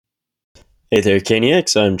Hey there,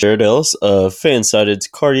 Caniacs. I'm Jared Ellis of Fansided's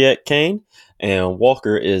Cardiac Cane, and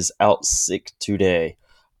Walker is out sick today.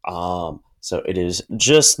 So it is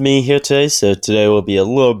just me here today. So today will be a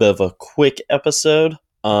little bit of a quick episode.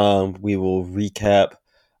 We will recap.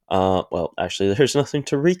 Actually, there's nothing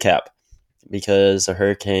to recap because the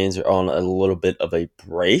Hurricanes are on a little bit of a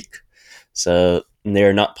break. So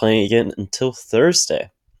they're not playing again until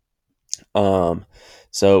Thursday. Um,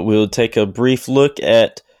 so we'll take a brief look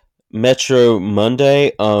at Metro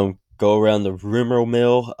Monday. Go around the rumor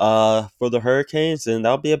mill for the Hurricanes, and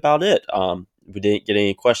that'll be about it. We didn't get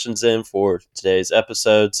any questions in for today's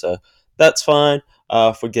episode, so that's fine.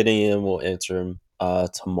 If we're getting in, we'll answer them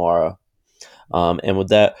tomorrow. And with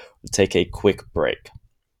that, we'll take a quick break.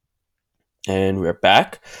 And we're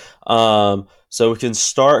back. So we can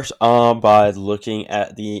start by looking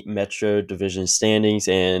at the Metro Division standings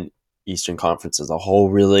and Eastern Conference as a whole,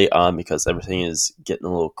 really, because everything is getting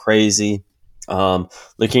a little crazy.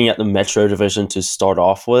 Looking at the Metro Division to start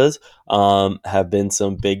off with, have been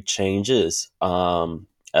some big changes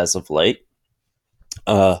as of late.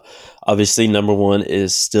 Uh, Obviously, number one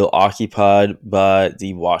is still occupied by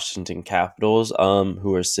the Washington Capitals,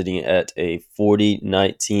 who are sitting at a 40,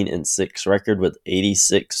 19, and 6 record with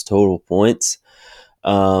 86 total points.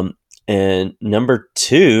 And number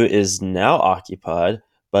two is now occupied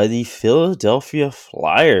by the Philadelphia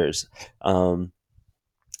Flyers, who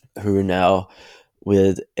are now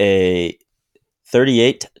with a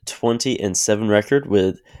 38, 20, and 7 record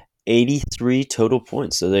with 83 total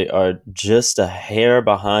points. So they are just a hair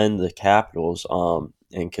behind the Capitals,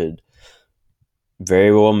 and could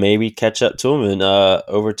very well maybe catch up to them and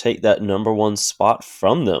overtake that number one spot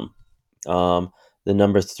from them. The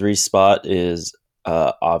number three spot is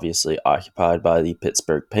obviously occupied by the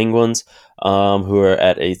Pittsburgh Penguins, who are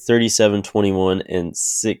at a 37, 21, and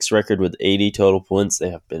 6 record with 80 total points.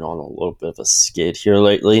 They have been on a little bit of a skid here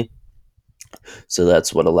lately. So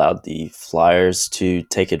that's what allowed the Flyers to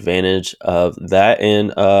take advantage of that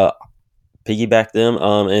and piggyback them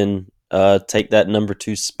and take that number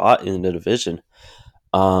two spot in the division,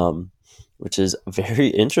 which is very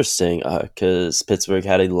interesting because Pittsburgh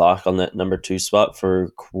had a lock on that number two spot for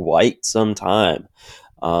quite some time.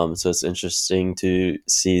 So it's interesting to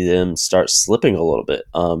see them start slipping a little bit.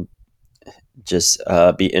 Just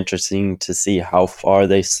be interesting to see how far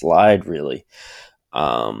they slide, really.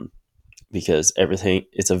 Because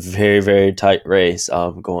it's a very, very tight race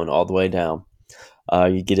going all the way down.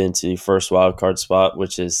 You get into the first wild card spot,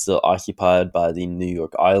 which is still occupied by the New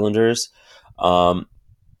York Islanders,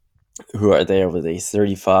 who are there with a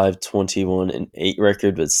 35, 21, and 8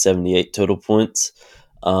 record with 78 total points.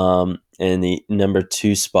 And the number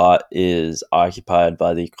two spot is occupied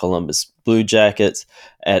by the Columbus Blue Jackets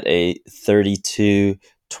at a 32,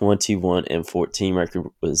 21, and 14 record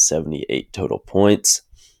with 78 total points.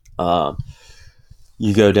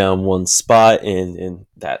 You go down one spot, and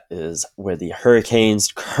that is where the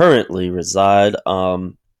Hurricanes currently reside.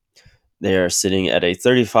 They are sitting at a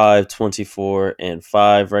 35, 24, and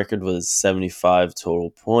 5 record with 75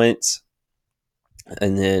 total points.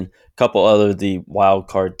 And then a couple other the wild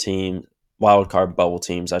card bubble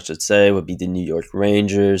teams, I should say, would be the New York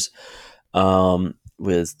Rangers,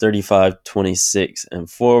 with 35, 26, and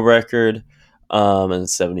 4 record, and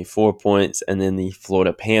 74 points. And then the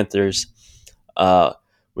Florida Panthers,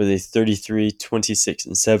 with a 33, 26,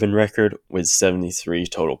 and 7 record with 73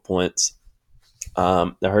 total points.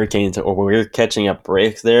 The Hurricanes, we're catching a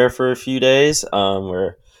break there for a few days,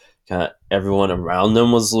 where kind of everyone around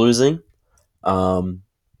them was losing,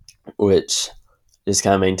 which just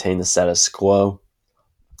kind of maintained the status quo,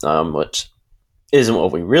 which isn't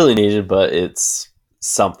what we really needed, but it's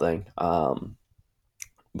something.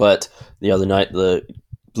 But the other night, the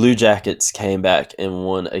Blue Jackets came back and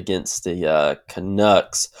won against the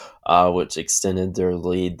Canucks, which extended their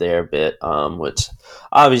lead there a bit, which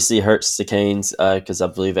obviously hurts the Canes because I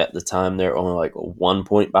believe at the time they're only like 1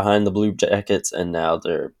 point behind the Blue Jackets, and now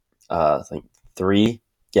they're, I think, 3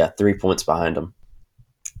 points behind them.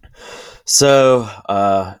 So,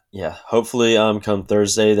 hopefully come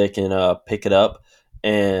Thursday they can pick it up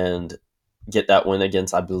and get that win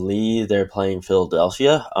against, I believe they're playing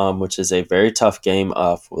Philadelphia, which is a very tough game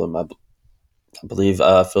for them. I believe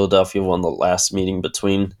Philadelphia won the last meeting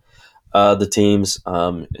between the teams.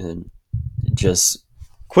 And just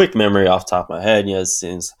quick memory off the top of my head, it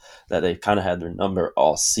seems that they've kind of had their number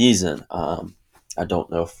all season. I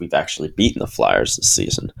don't know if we've actually beaten the Flyers this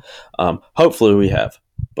season. Hopefully we have.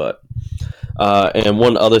 But and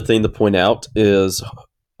one other thing to point out is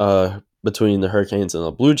between the Hurricanes and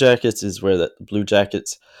the Blue Jackets is where the Blue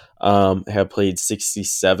Jackets have played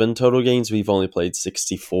 67 total games. We've only played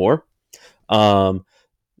 64.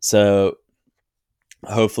 So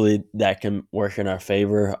hopefully that can work in our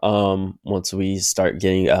favor once we start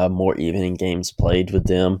getting more evening games played with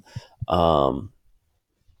them. Um,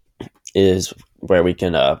 is where we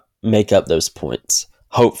can make up those points.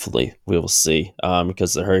 Hopefully, we will see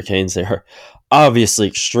because the Hurricanes, they are obviously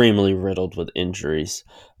extremely riddled with injuries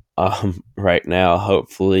right now.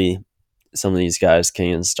 Hopefully, some of these guys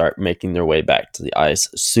can start making their way back to the ice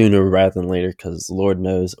sooner rather than later because Lord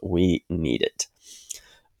knows we need it.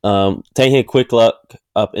 Taking a quick look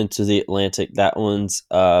up into the Atlantic, that one's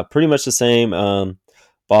pretty much the same.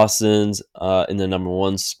 Boston's in the number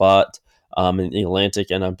one spot in the Atlantic,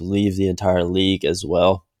 and I believe the entire league as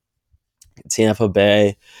well. Tampa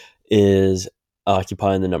Bay is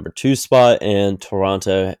occupying the number two spot, and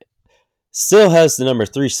Toronto still has the number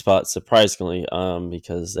three spot, surprisingly,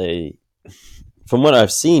 because they, from what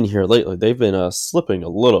I've seen here lately, they've been slipping a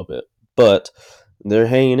little bit, but they're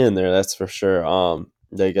hanging in there, that's for sure.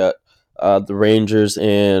 They got the Rangers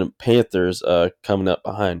and Panthers coming up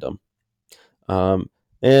behind them.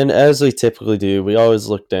 And as we typically do, we always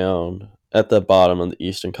look down at the bottom of the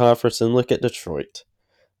Eastern Conference and look at Detroit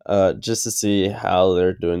just to see how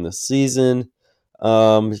they're doing this season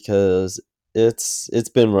because it's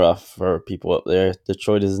been rough for people up there.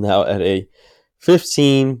 Detroit is now at a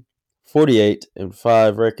 15, 48, and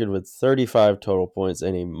 5 record with 35 total points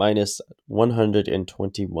and a minus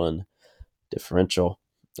 121 differential.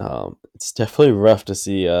 It's definitely rough to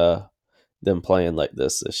see them playing like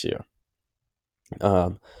this year.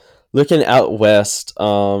 Um, Looking out west,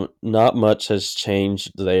 not much has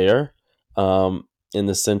changed there. In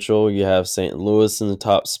the Central, you have St. Louis in the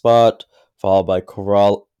top spot, followed by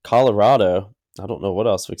Colorado. I don't know what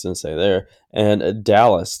else we can say there, and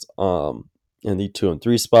Dallas. In the 2 and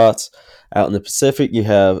 3 spots. Out in the Pacific, you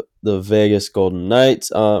have the Vegas Golden Knights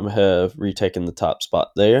have retaken the top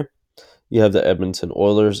spot there. You have the Edmonton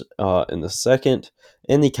Oilers in the second,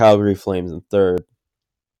 and the Calgary Flames in third.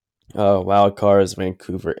 Wild cards,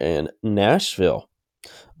 Vancouver and Nashville.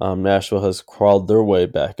 Nashville has crawled their way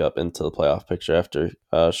back up into the playoff picture after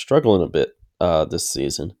struggling a bit this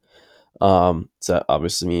season. So that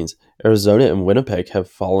obviously means Arizona and Winnipeg have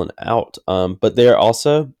fallen out. But there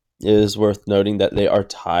also is worth noting that they are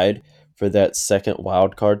tied for that second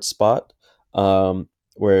wild card spot,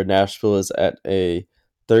 where Nashville is at a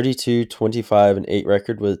 32, 25, and 8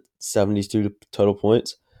 record with 72 total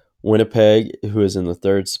points. Winnipeg, who is in the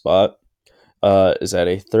third spot, is at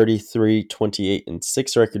a 33, 28, and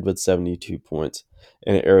 6 record with 72 points.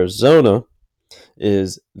 And Arizona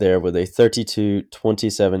is there with a 32,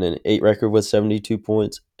 27, and 8 record with 72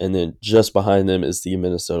 points. And then just behind them is the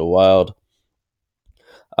Minnesota Wild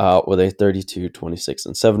with a 32, 26,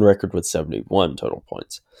 and 7 record with 71 total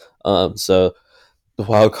points. So the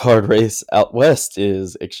wild card race out west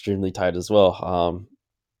is extremely tight as well.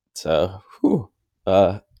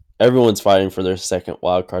 Everyone's fighting for their second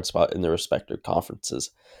wild card spot in their respective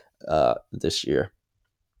conferences this year.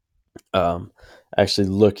 Actually,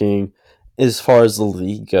 looking as far as the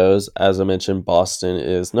league goes, as I mentioned, Boston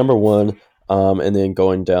is number one, and then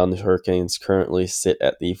going down, the Hurricanes currently sit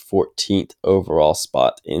at the 14th overall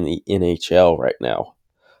spot in the NHL right now.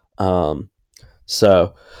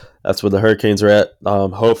 So that's where the Hurricanes are at.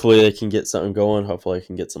 Hopefully, they can get something going. Hopefully, they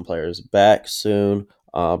can get some players back soon,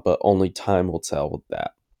 but only time will tell with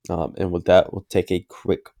that. And with that, we'll take a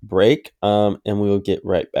quick break, and we will get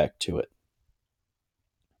right back to it.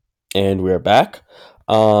 And we're back.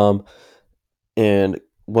 And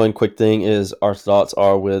one quick thing is our thoughts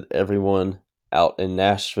are with everyone out in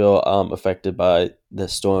Nashville affected by the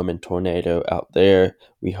storm and tornado out there.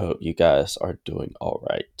 We hope you guys are doing all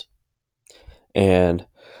right. And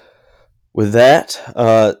with that,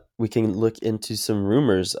 we can look into some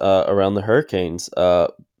rumors around the Hurricanes.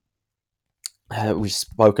 We've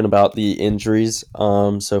spoken about the injuries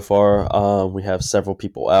so far. We have several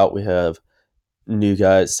people out. We have new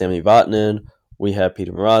guys, Sami Vatanen. We have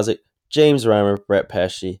Peter Mrazek, James Reimer, Brett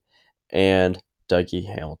Pesce, and Dougie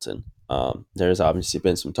Hamilton. There's obviously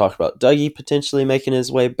been some talk about Dougie potentially making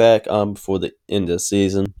his way back before the end of the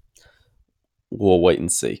season. We'll wait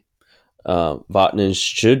and see. Vatanen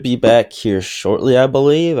should be back here shortly, I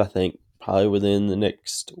believe. I think probably within the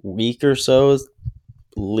next week or so, I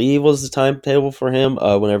believe was the timetable for him.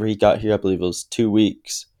 Whenever he got here, I believe it was 2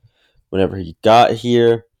 weeks. Whenever he got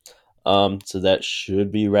here, so that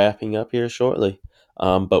should be wrapping up here shortly.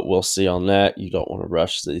 But we'll see on that. You don't want to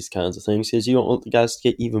rush these kinds of things because you don't want the guys to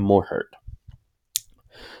get even more hurt.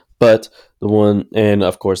 But and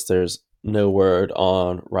of course, there's no word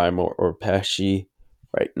on Reimer or Pesce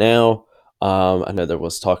right now. I know there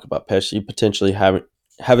was talk about Pesce potentially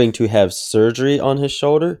having to have surgery on his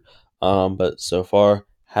shoulder. but so far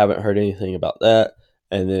haven't heard anything about that.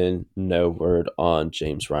 And then no word on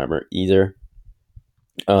James Reimer either.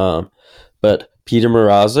 But Peter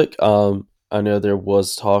Mrazek, I know there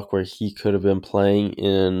was talk where he could have been playing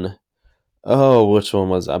in, oh, which one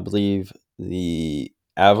was, I believe, the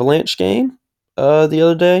Avalanche game the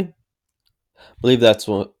other day. I believe that's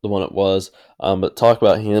the one it was. But talk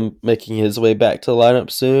about him making his way back to the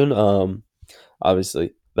lineup soon.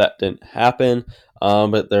 Obviously, that didn't happen.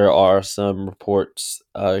 But there are some reports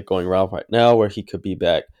going around right now where he could be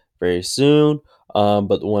back very soon.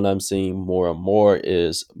 But the one I'm seeing more and more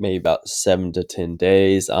is maybe about 7 to 10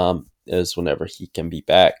 days. Is whenever he can be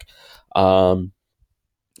back.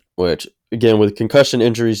 Which again, with concussion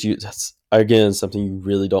injuries, that's again something you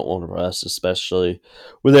really don't want to rush, especially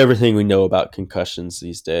with everything we know about concussions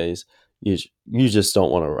these days. You just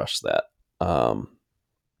don't want to rush that.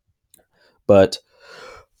 But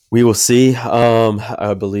we will see.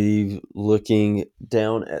 I believe looking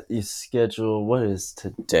down at the schedule, what is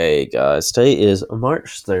today, guys? Today is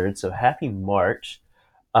March 3rd, so happy March.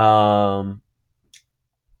 Um,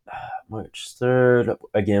 March 3rd.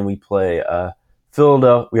 Again, we play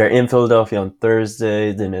Philadelphia. We are in Philadelphia on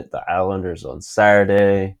Thursday, then at the Islanders on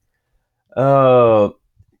Saturday. Oh,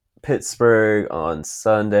 Pittsburgh on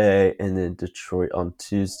Sunday, and then Detroit on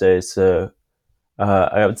Tuesday. So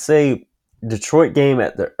I would say Detroit game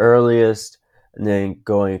at the earliest, and then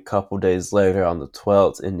going a couple days later on the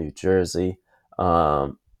 12th in New Jersey.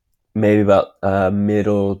 Maybe about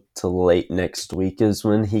middle to late next week is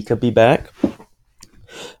when he could be back.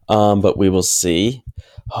 But we will see.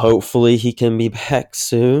 Hopefully, he can be back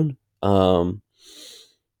soon. Because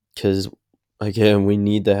again, we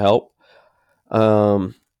need the help.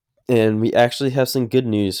 And we actually have some good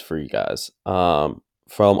news for you guys.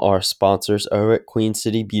 From our sponsors over at Queen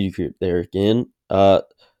City Beauty Group. They're again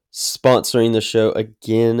sponsoring the show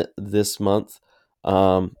again this month.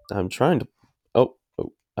 I'm trying to. Oh,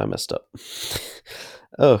 I messed up.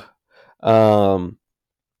 oh,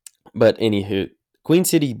 but anywho, Queen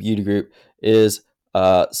City Beauty Group is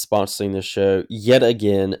sponsoring the show yet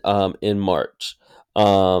again in March.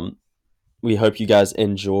 We hope you guys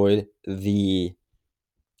enjoyed the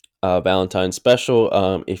Valentine's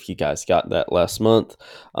special if you guys got that last month.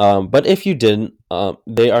 But if you didn't,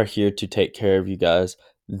 they are here to take care of you guys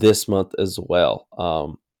this month as well.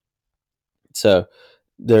 So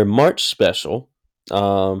their March special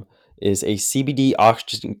is a CBD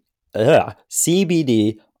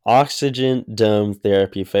oxygen dome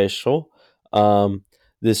therapy facial.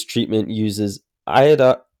 This treatment uses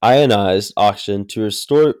ionized oxygen to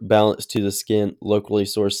restore balance to the skin. Locally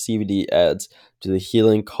sourced CBD adds to the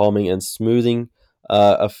healing, calming, and smoothing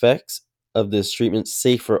effects of this treatment,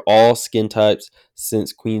 safe for all skin types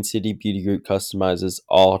since Queen City Beauty Group customizes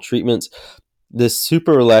all treatments. This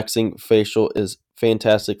super relaxing facial is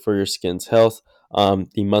fantastic for your skin's health.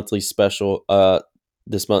 The monthly special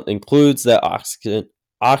this month includes that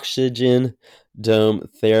oxygen dome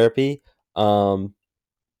therapy,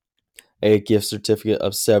 a gift certificate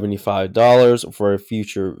of $75 for a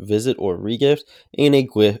future visit or regift, and a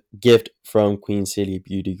gift from Queen City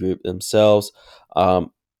Beauty Group themselves.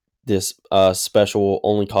 This special will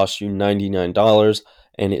only cost you $99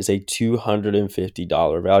 and is a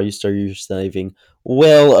 $250 value, so you're saving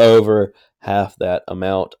well over half that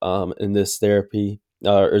amount. And this therapy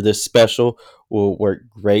or this special will work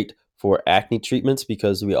great for acne treatments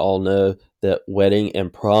because we all know that wedding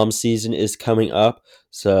and prom season is coming up.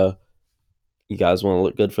 So you guys want to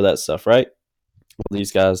look good for that stuff, right? Well,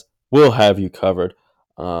 these guys will have you covered.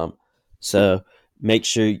 So make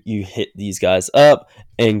sure you hit these guys up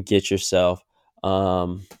and get yourself.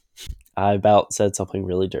 I about said something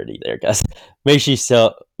really dirty there, guys. Make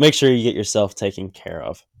sure you get yourself taken care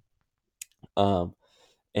of.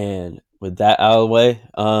 And with that out of the way,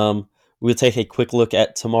 we'll take a quick look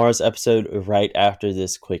at tomorrow's episode right after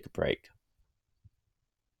this quick break.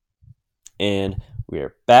 And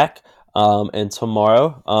we're back. And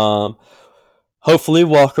tomorrow, hopefully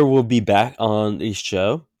Walker will be back on the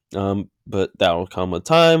show. But that will come with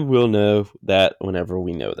time. We'll know that whenever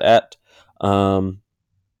we know that.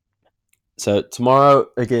 So tomorrow,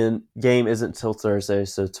 again, game isn't until Thursday.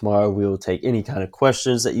 So tomorrow we will take any kind of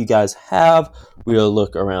questions that you guys have. We'll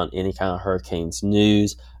look around any kind of Hurricanes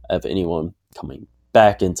news of anyone coming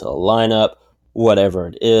back into the lineup, whatever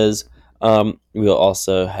it is. We'll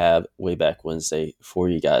also have Way Back Wednesday for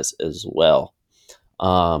you guys as well.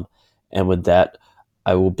 And with that,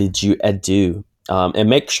 I will bid you adieu. And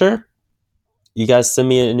make sure you guys send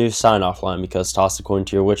me a new sign-off line because Toss a Coin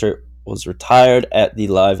to Your Witcher was retired at the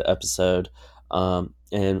live episode.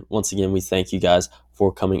 And once again, we thank you guys for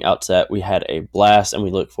for coming out to that. We had a blast, and we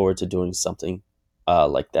look forward to doing something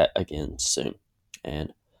like that again soon.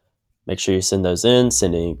 And make sure you send those in,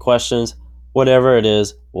 send any questions, whatever it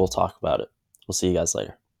is, we'll talk about it. We'll see you guys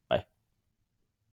later.